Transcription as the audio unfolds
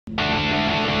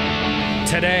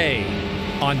Today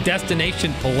on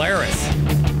Destination Polaris,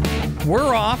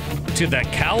 we're off to the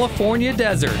California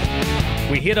desert.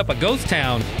 We hit up a ghost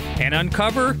town and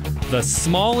uncover the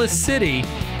smallest city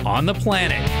on the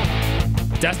planet.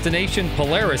 Destination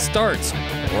Polaris starts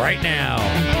right now.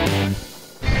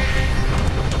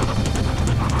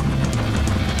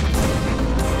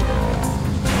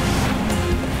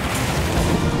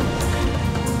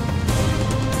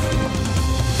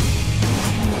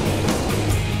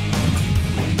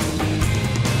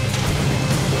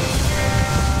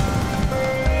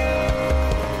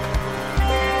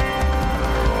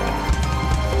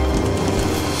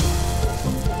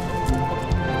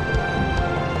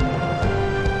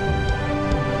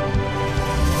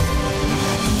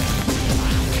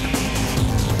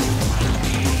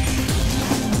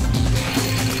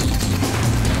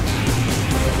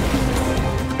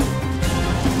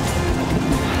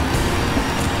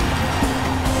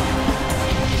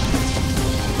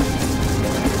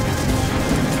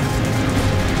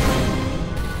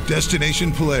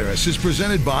 Destination Polaris is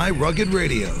presented by Rugged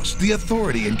Radios, the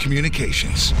authority in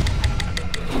communications.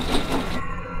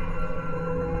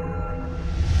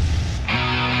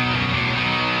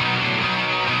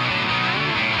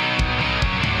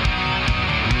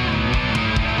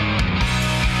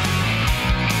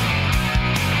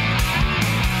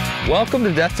 Welcome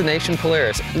to Destination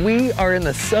Polaris. We are in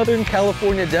the Southern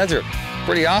California desert.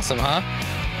 Pretty awesome, huh?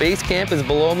 Base camp is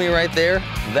below me right there.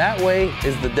 That way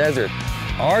is the desert.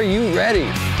 Are you ready?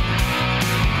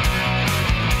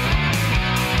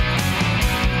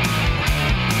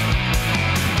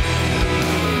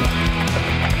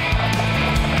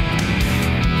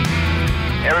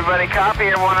 Everybody copy,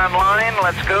 everyone online,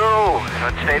 let's go.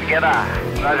 Let's stay together.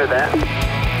 Roger that.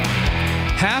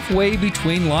 Halfway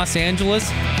between Los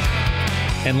Angeles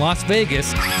and Las Vegas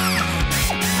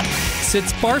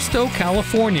sits Barstow,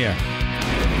 California.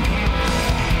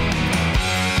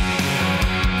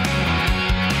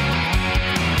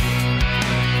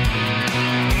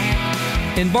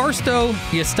 In Barstow,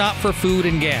 you stop for food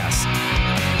and gas.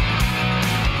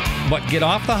 But get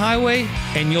off the highway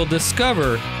and you'll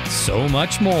discover so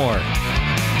much more.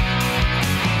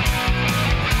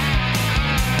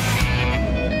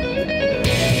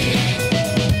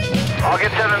 I'll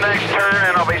get to the next turn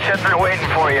and I'll be sitting there waiting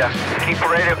for you. Keep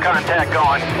radio contact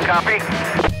going. Copy?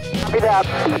 Copy that.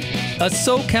 A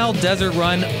SoCal desert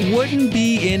run wouldn't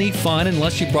be any fun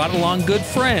unless you brought along good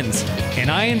friends, and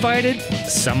I invited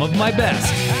some of my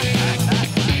best.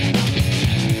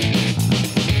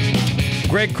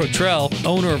 Greg Cottrell,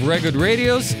 owner of Rugged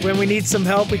Radios. When we need some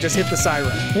help, we just hit the siren.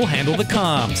 Will handle the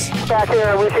comms. Back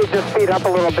here, we should just speed up a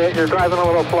little bit. You're driving a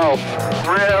little slow.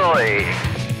 Really?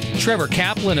 Trevor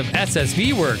Kaplan of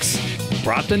SSV Works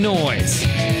brought the noise.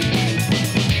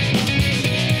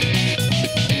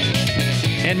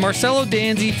 And Marcelo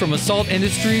Danzi from Assault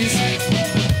Industries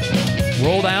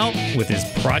rolled out with his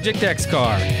Project X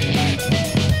car.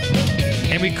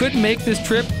 And we couldn't make this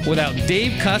trip without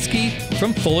Dave Kuski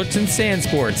from Fullerton Sand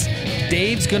Sports.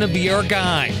 Dave's gonna be our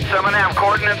guide. Someone have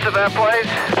coordinates of that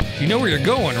place? You know where you're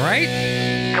going, right?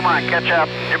 Come on, catch up.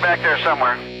 You're back there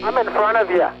somewhere. I'm in front of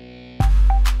you.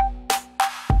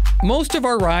 Most of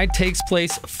our ride takes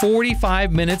place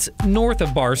 45 minutes north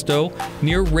of Barstow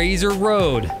near Razor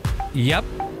Road. Yep,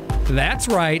 that's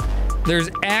right. There's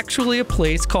actually a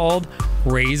place called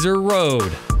Razor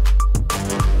Road.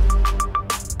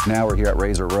 Now we're here at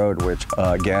Razor Road, which,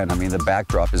 again, I mean, the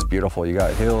backdrop is beautiful. You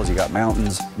got hills, you got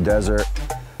mountains, desert,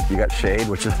 you got shade,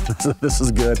 which is, this is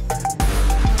good.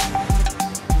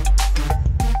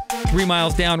 3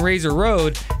 miles down Razor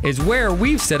Road is where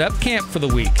we've set up camp for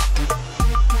the week.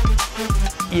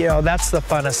 You know, that's the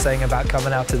funnest thing about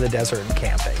coming out to the desert and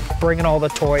camping. Bringing all the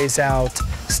toys out,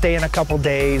 staying a couple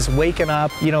days, waking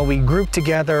up, you know, we group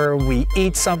together, we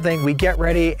eat something, we get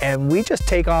ready, and we just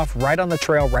take off right on the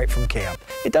trail right from camp.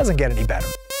 It doesn't get any better.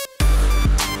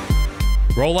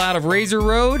 Roll out of Razor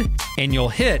Road and you'll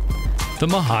hit the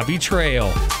Mojave Trail.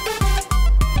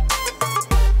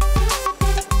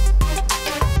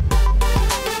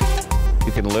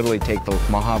 You can literally take the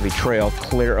Mojave Trail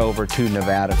clear over to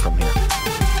Nevada from here.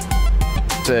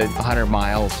 It's 100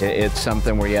 miles. It's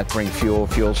something where you have to bring fuel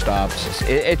stops.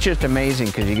 It's just amazing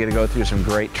because you get to go through some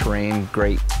great terrain,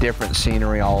 great different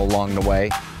scenery all along the way.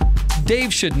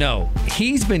 Dave should know,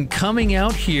 he's been coming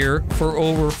out here for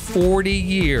over 40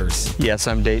 years. Yes,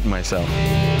 I'm dating myself.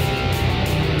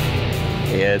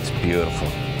 It's beautiful.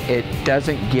 It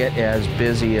doesn't get as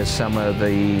busy as some of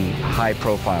the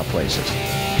high-profile places.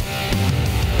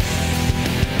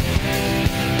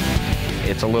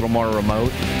 It's a little more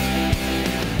remote.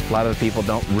 A lot of the people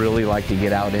don't really like to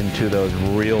get out into those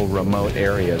real remote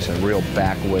areas and real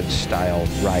backwoods style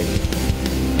riding.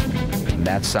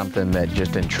 That's something that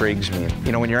just intrigues me.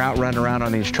 You know, when you're out running around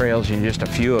on these trails and just a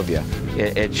few of you,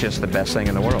 it's just the best thing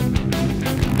in the world.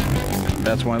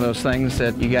 That's one of those things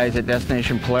that you guys at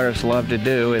Destination Polaris love to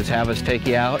do, is have us take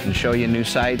you out and show you new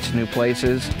sights, new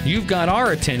places. You've got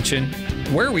our attention.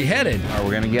 Where are we headed?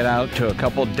 We're going to get out to a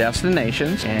couple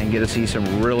destinations and get to see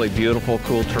some really beautiful,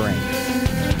 cool terrain.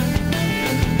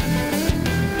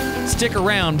 Stick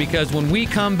around, because when we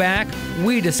come back,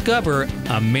 we discover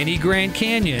a mini Grand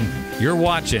Canyon. You're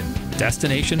watching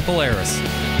Destination Polaris.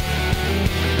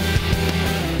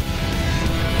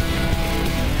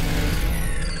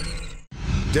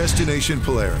 Destination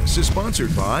Polaris is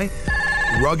sponsored by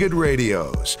Rugged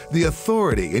Radios, the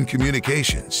authority in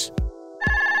communications.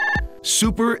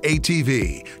 Super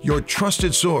ATV, your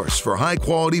trusted source for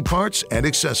high-quality parts and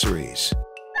accessories.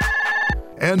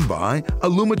 And by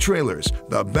Aluma Trailers,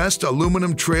 the best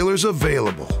aluminum trailers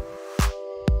available.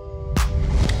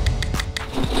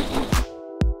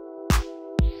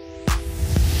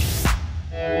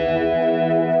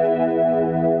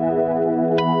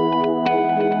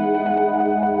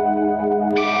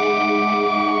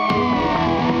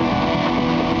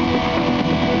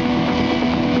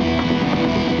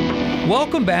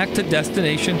 Welcome back to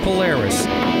Destination Polaris.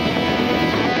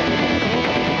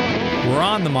 We're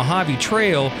on the Mojave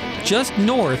Trail just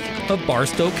north of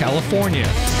Barstow, California.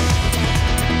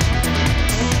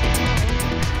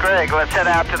 Greg, let's head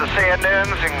out to the sand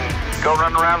dunes and go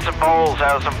run around some poles,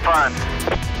 have some fun.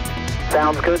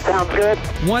 Sounds good, sounds good.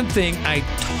 One thing I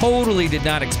totally did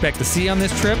not expect to see on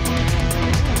this trip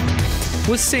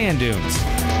was sand dunes.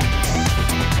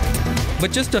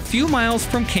 But just a few miles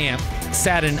from camp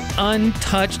sat an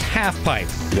untouched half pipe.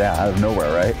 Yeah, out of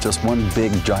nowhere, right? Just one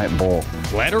big giant bowl.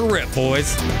 Let her rip,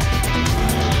 boys.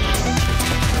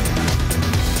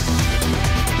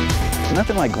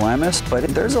 Nothing like Glamis, but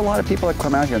there's a lot of people that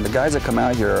come out here, and the guys that come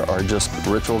out here are just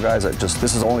ritual guys that just,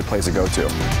 this is the only place to go to.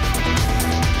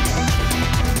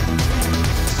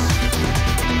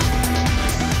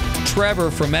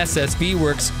 Trevor from SSV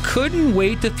Works couldn't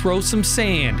wait to throw some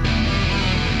sand.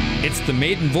 It's the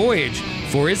maiden voyage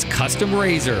for his custom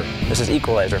Razor. This is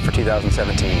Equalizer for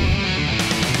 2017.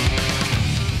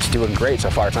 It's doing great so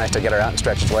far. It's nice to get her out and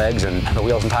stretch its legs and the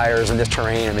wheels and tires in this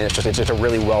terrain. I mean, it's just a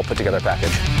really well put together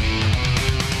package.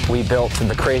 We built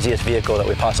the craziest vehicle that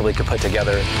we possibly could put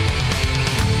together.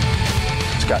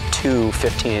 It's got two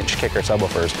 15-inch kicker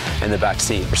subwoofers in the back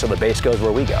seat, so the bass goes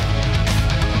where we go.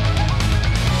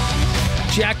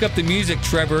 Jack up the music,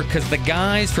 Trevor, because the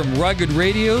guys from Rugged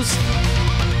Radios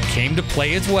came to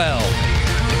play as well.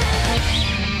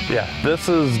 Yeah, this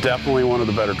is definitely one of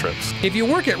the better trips. If you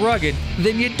work at Rugged,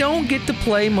 then you don't get to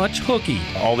play much hooky.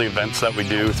 All the events that we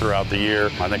do throughout the year,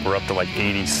 I think we're up to like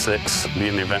 86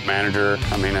 being the event manager.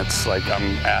 I mean, it's like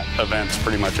I'm at events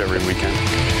pretty much every weekend.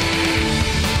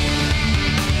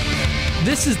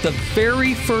 This is the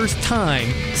very first time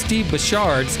Steve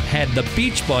Bouchard's had the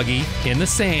beach buggy in the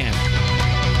sand.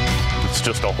 It's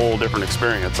just a whole different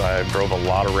experience. I drove a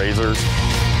lot of Razors.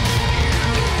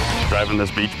 Driving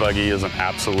this beach buggy is an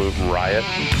absolute riot.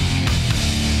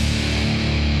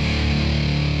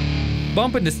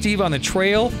 Bump into Steve on the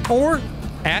trail or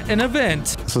at an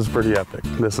event. This is pretty epic.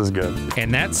 This is good.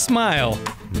 And that smile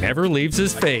never leaves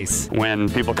his face. When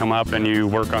people come up and you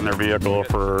work on their vehicle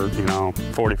for,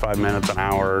 45 minutes, an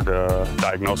hour to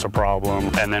diagnose a problem,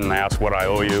 and then they ask what I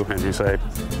owe you, and you say,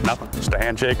 nothing, just a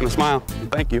handshake and a smile.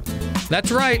 Thank you.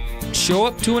 That's right. Show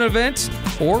up to an event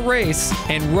or race,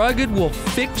 and Rugged will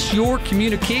fix your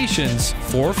communications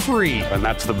for free. And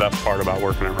that's the best part about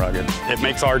working at Rugged. It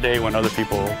makes our day when other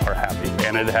people are happy,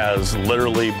 and it has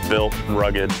literally built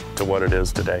Rugged to what it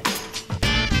is today.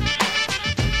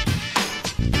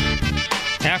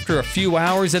 After a few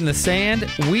hours in the sand,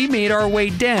 we made our way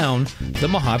down the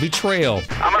Mojave Trail.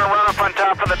 I'm gonna run up on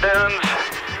top of the dunes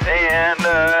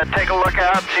and take a look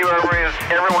out, see where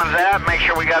everyone's at, make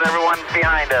sure we got everyone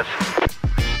behind us.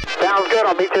 Sounds good,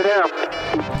 I'll meet you there.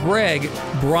 Greg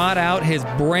brought out his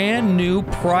brand new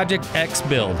Project X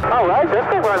build. All right, this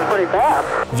thing runs pretty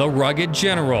fast. The Rugged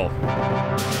General.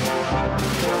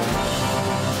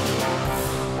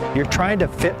 You're trying to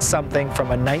fit something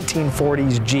from a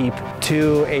 1940s Jeep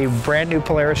to a brand new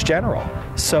Polaris General.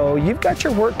 So you've got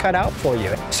your work cut out for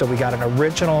you. So we got an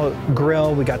original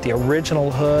grille, we got the original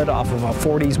hood off of a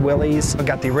 40s Willys, we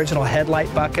got the original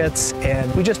headlight buckets, and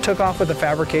we just took off with the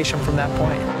fabrication from that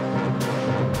point.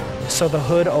 So the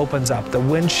hood opens up, the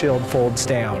windshield folds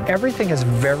down. Everything is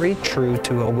very true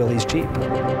to a Willys Jeep.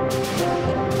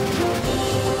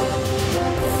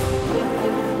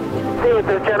 See you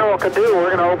what this general can do.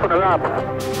 We're going to open it up.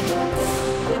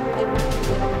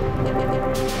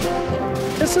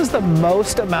 This is the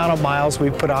most amount of miles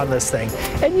we've put on this thing.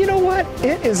 And you know what?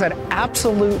 It is an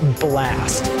absolute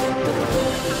blast.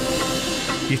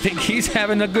 You think he's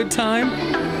having a good time?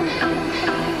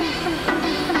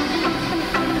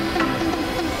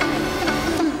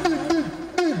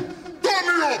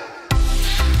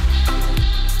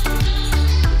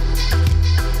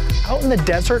 Out in the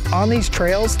desert, on these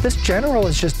trails, this general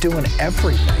is just doing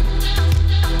everything.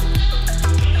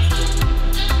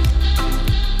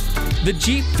 The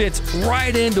Jeep fits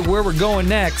right into where we're going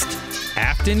next,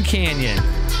 Afton Canyon.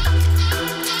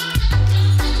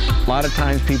 A lot of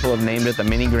times people have named it the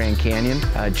Mini Grand Canyon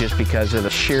just because of the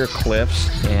sheer cliffs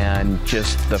and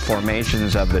just the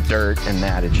formations of the dirt and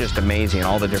that. It's just amazing,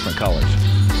 all the different colors.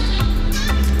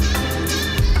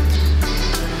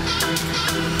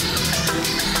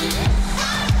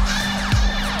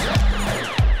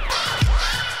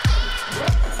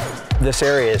 This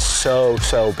area is so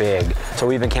big. So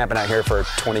we've been camping out here for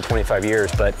 20, 25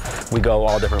 years, but we go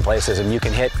all different places, and you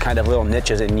can hit kind of little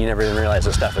niches and you never even realize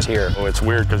this stuff is here. Well, it's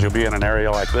weird because you'll be in an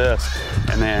area like this,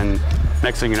 and then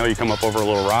next thing you know, you come up over a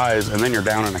little rise, and then you're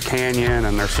down in a canyon,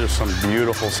 and there's just some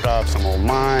beautiful stuff, some old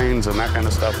mines and that kind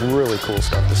of stuff. Really cool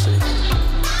stuff to see.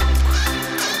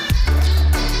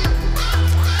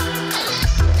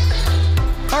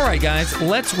 All right, guys,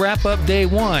 let's wrap up day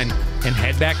one and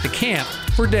head back to camp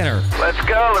for dinner. Let's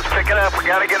go. Let's pick it up. We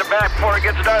got to get it back before it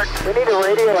gets dark. We need to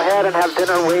radio ahead and have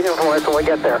dinner waiting for us when we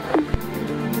get there.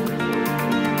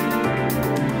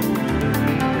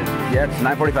 Yeah, it's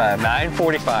 9:45.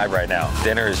 9:45 right now.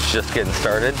 Dinner is just getting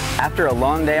started. After a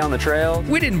long day on the trail,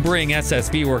 We didn't bring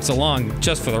SSB Works along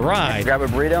just for the ride. grab a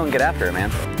burrito and get after it,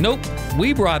 man. Nope,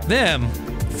 we brought them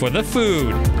for the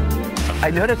food. I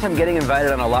notice I'm getting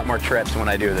invited on a lot more trips when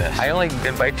I do this. I only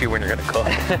invite you when you're gonna cook.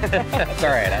 It's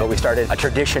all right. But we started a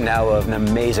tradition now of an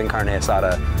amazing carne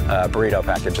asada burrito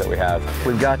package that we have.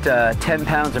 We've got 10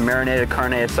 pounds of marinated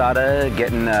carne asada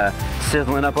getting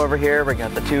sizzling up over here. We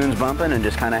got the tunes bumping and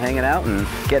just kind of hanging out and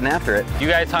getting after it. You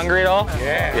guys hungry at all?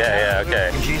 Yeah. Yeah, okay.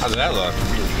 How does that look?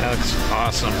 That looks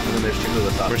awesome.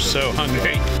 We're so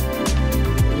hungry.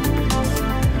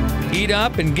 Eat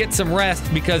up and get some rest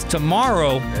because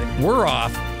tomorrow we're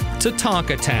off to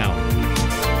Tonka Town.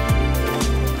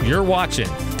 You're watching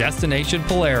Destination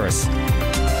Polaris.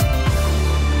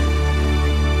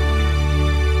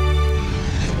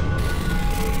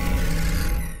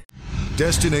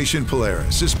 Destination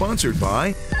Polaris is sponsored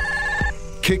by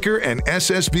Kicker and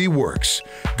SSB Works.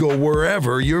 Go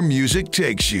wherever your music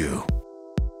takes you.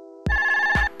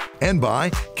 And by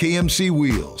KMC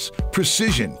Wheels,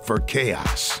 precision for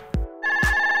chaos.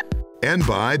 And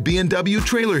by B&W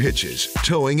Trailer Hitches,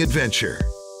 towing adventure.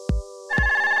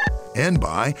 And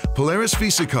by Polaris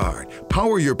Visa Card,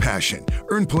 power your passion.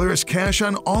 Earn Polaris cash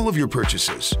on all of your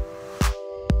purchases.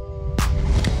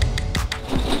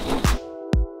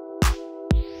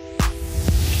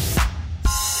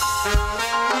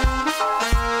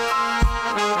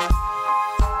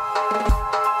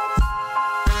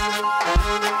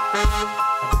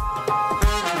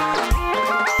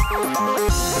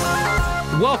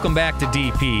 Welcome back to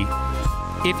DP.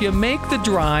 If you make the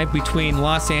drive between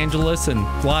Los Angeles and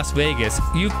Las Vegas,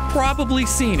 you've probably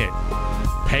seen it.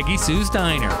 Peggy Sue's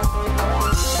Diner.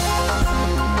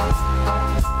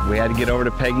 We had to get over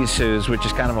to Peggy Sue's, which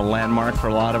is kind of a landmark for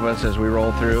a lot of us as we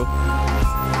roll through.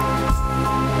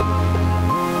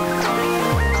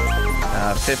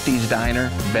 50s diner,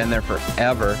 been there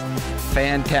forever.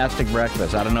 Fantastic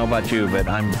breakfast. I don't know about you, but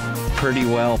I'm pretty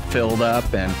well filled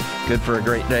up and good for a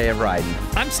great day of riding.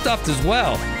 I'm stuffed as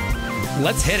well.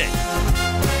 Let's hit it.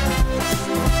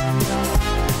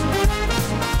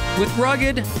 With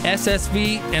rugged,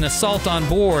 SSV, and Assault on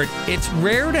board, it's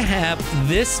rare to have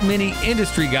this many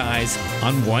industry guys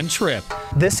on one trip.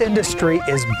 This industry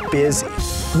is busy.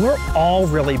 We're all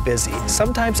really busy.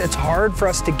 Sometimes it's hard for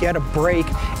us to get a break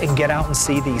and get out and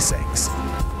see these things.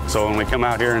 So when we come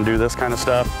out here and do this kind of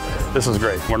stuff, this is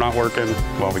great. We're not working,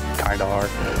 well, we kind of are,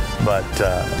 but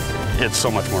it's so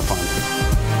much more fun.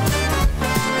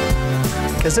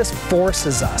 Because this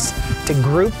forces us to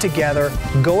group together,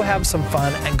 go have some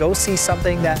fun, and go see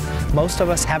something that most of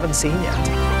us haven't seen yet.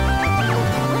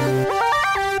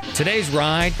 Today's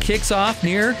ride kicks off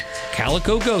near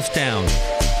Calico Ghost Town.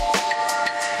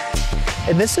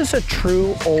 And this is a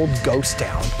true old ghost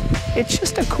town. It's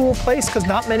just a cool place because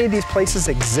not many of these places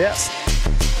exist.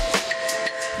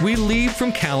 We leave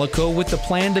from Calico with the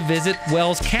plan to visit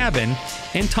Wells Cabin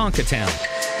in Tonka Town.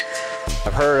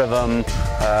 I've heard of them.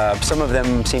 Some of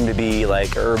them seem to be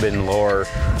like urban lore.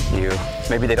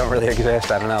 Maybe they don't really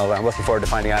exist. I don't know. I'm looking forward to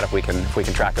finding out if we can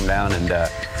track them down and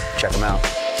check them out.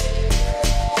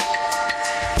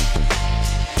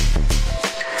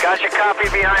 Got your copy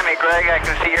behind me, Greg. I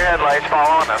can see your headlights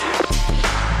following us.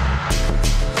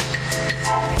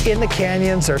 In the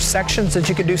canyons, there are sections that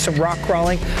you can do some rock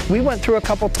crawling. We went through a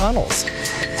couple tunnels.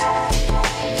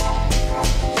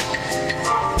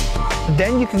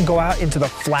 Then you can go out into the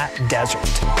flat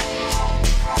desert.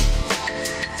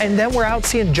 And then we're out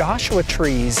seeing Joshua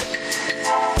trees.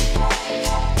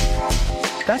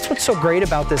 That's what's so great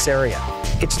about this area.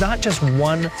 It's not just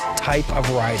one type of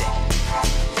riding.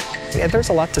 Yeah, there's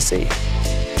a lot to see.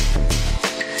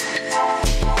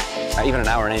 Even an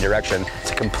hour in any direction, it's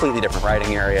a completely different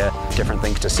riding area, different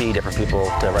things to see, different people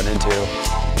to run into.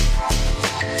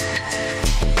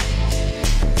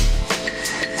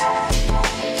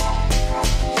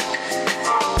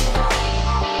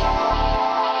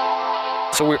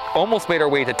 So we almost made our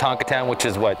way to Tonkatown, which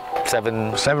is what,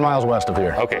 7 miles west of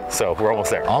here. Okay, so we're almost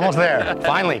there. Almost there,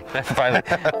 finally. Finally.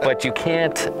 But you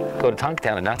can't go to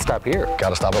Tonkatown and not stop here.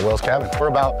 Got to stop at Will's Cabin. We're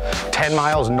about 10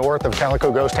 miles north of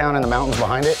Calico Ghost Town in the mountains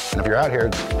behind it. And if you're out here,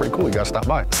 it's pretty cool. You got to stop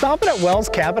by. Stopping at Will's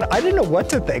Cabin, I didn't know what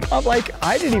to think. I'm like,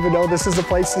 I didn't even know this is a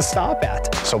place to stop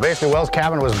at. So basically, Will's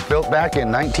Cabin was built back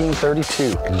in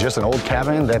 1932. It's just an old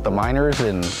cabin that the miners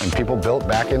and people built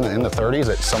back in the 30s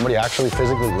that somebody actually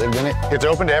physically lived in it. It's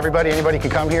open to everybody. Anybody can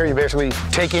come here. You basically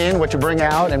take in what you bring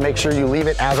out and make sure you leave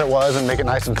it as it was and make it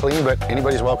nice and clean, but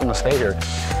anybody's welcome to stay here.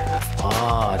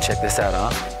 Oh, check this out,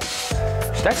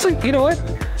 huh? Actually, you know what?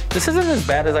 This isn't as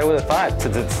bad as I would have thought,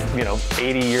 since it's,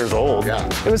 80 years old. Yeah.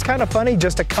 It was kind of funny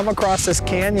just to come across this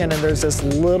canyon and there's this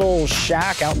little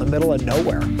shack out in the middle of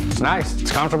nowhere. It's nice.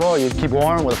 It's comfortable. You keep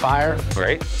warm with a fire.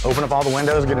 Right. Open up all the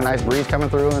windows, get a nice breeze coming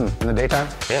through in the daytime.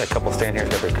 Yeah, a couple staying here,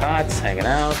 got their cots, hanging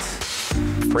out.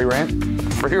 Free rent.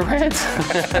 Free rent.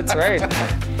 That's right.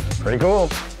 Pretty cool.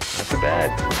 Not too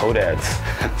bad.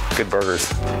 Hodad's. Good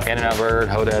burgers. In-N-Out Burger,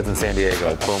 Hodad's in San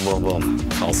Diego. Boom, boom, boom.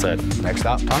 All set. Next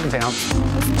stop, Tonkatown.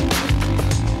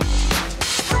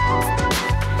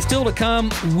 Still to come,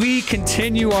 we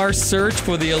continue our search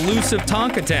for the elusive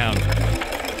Tonkatown.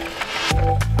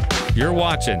 You're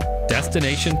watching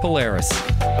Destination Polaris.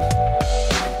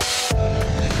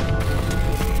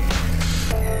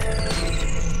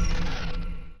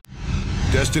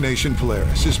 Destination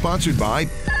Polaris is sponsored by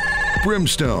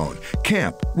Brimstone.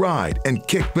 Camp, ride, and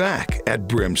kick back at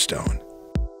Brimstone.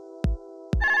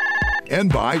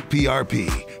 And by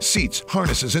PRP. Seats,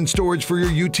 harnesses, and storage for your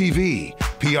UTV.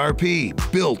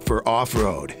 PRP, built for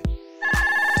off-road.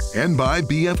 And by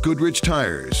BF Goodrich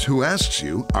Tires, who asks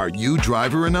you, are you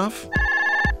driver enough?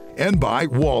 And by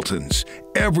Walton's,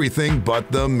 everything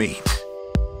but the meat.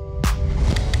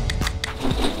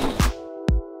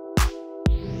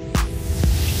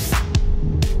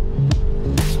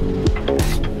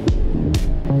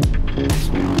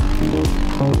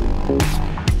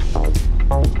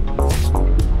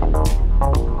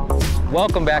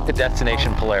 Welcome back to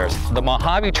Destination Polaris. The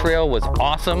Mojave Trail was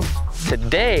awesome.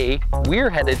 Today, we're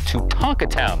headed to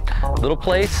Tonkatown. Little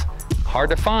place, hard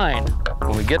to find.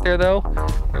 When we get there though,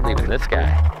 we're leaving this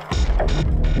guy.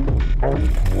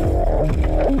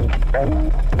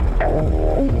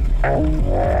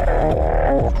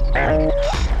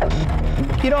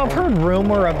 I've heard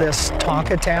rumor of this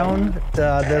Tonkatown,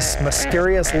 this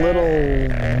mysterious little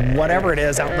whatever it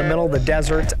is out in the middle of the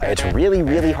desert. It's really,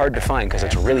 really hard to find because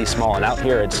it's really small, and out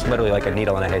here it's literally like a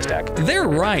needle in a haystack. They're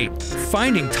right.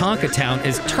 Finding Tonkatown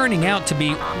is turning out to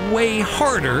be way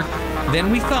harder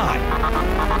than we thought.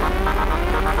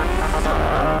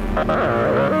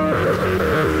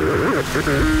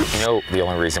 You know the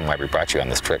only reason why we brought you on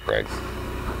this trip, Greg?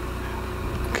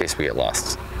 In case we get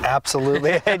lost.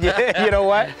 Absolutely. And you know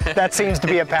what? That seems to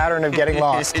be a pattern of getting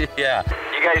lost. Yeah.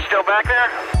 You guys still back there?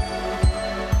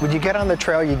 When you get on the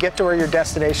trail, you get to where your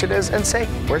destination is and say,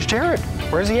 where's Jared?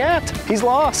 Where's he at? He's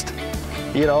lost.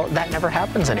 That never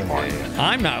happens anymore.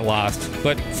 I'm not lost,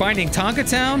 but finding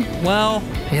Tonkatown, well...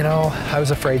 I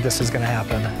was afraid this was going to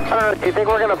happen. Do you think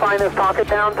we're going to find this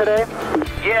Tonkatown today?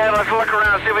 Yeah, let's look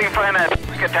around, see if we can find that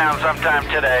Tonkatown sometime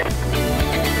today.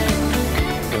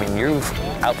 I mean, you've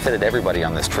outfitted everybody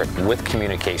on this trip with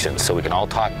communication, so we can all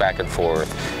talk back and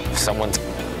forth. If someone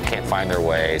can't find their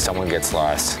way, someone gets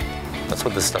lost, that's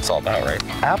what this stuff's all about, right?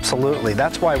 Absolutely.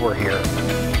 That's why we're here.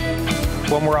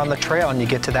 When we're on the trail and you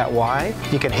get to that Y,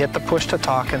 you can hit the push to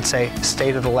talk and say,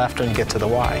 stay to the left and get to the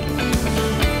Y.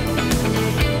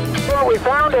 Well, we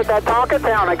found it, that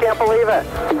Tonkatown. I can't believe it.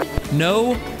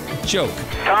 No joke.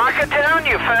 Tonka Town,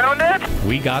 you found it?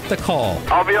 We got the call.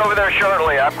 I'll be over there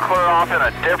shortly. I'm clear off in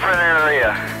a different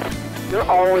area. You're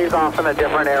always off in a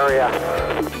different area.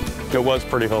 It was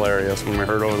pretty hilarious when we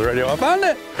heard over the radio, I found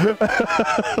it!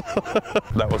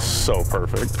 That was so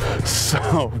perfect.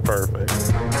 So perfect.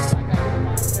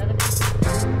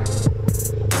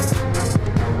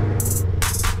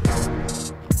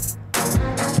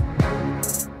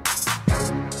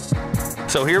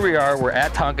 So here we are, we're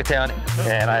at Tonka Town,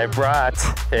 and I brought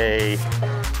a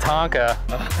Tonka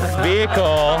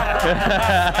vehicle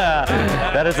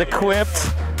that is equipped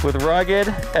with rugged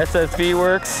SSV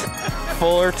works,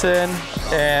 Fullerton,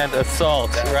 and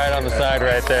Assault right on the side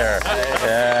right there.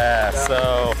 Yeah,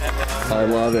 so. I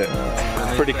love it.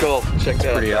 Pretty cool. Check that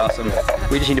out. Pretty awesome.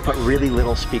 We just need to put really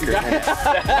little speakers in it.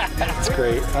 That's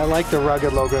great. I like the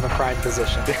rugged logo in the prime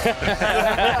position.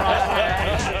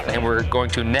 And we're going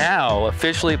to now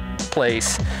officially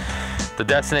place the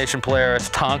Destination Polaris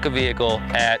Tonka vehicle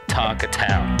at Tonka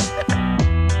Town.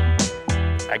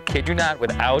 I kid you not,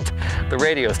 without the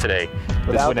radios today,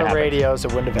 without the radios,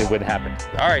 it wouldn't happen.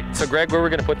 All right, so Greg, where are we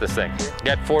gonna put this thing? We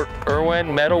got Fort Irwin,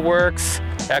 Metalworks,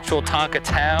 actual Tonka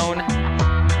Town.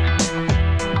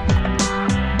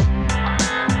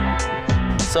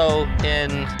 So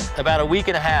in about a week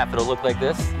and a half, it'll look like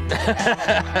this.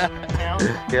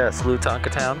 Yes, Lou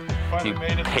Tonka Town. You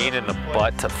pain in the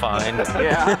butt to find.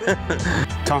 Yeah.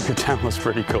 Tonka Town was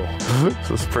pretty cool. This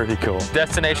was pretty cool.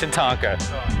 Destination Tonka.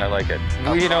 I like it.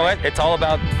 Well, you know what? It's all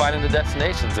about finding the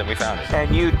destinations, and we found it.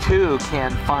 And you too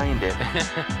can find it.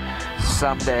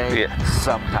 Someday,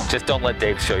 sometime. Just don't let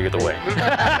Dave show you the way.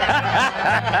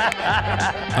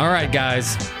 All right,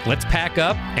 guys, let's pack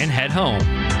up and head home.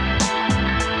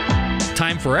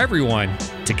 Time for everyone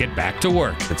to get back to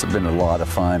work. It's been a lot of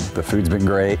fun. The food's been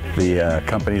great, the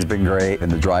company's been great,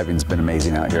 and the driving's been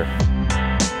amazing out here.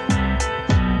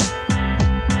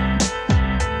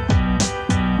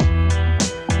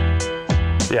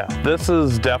 Yeah, this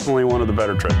is definitely one of the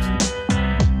better trips.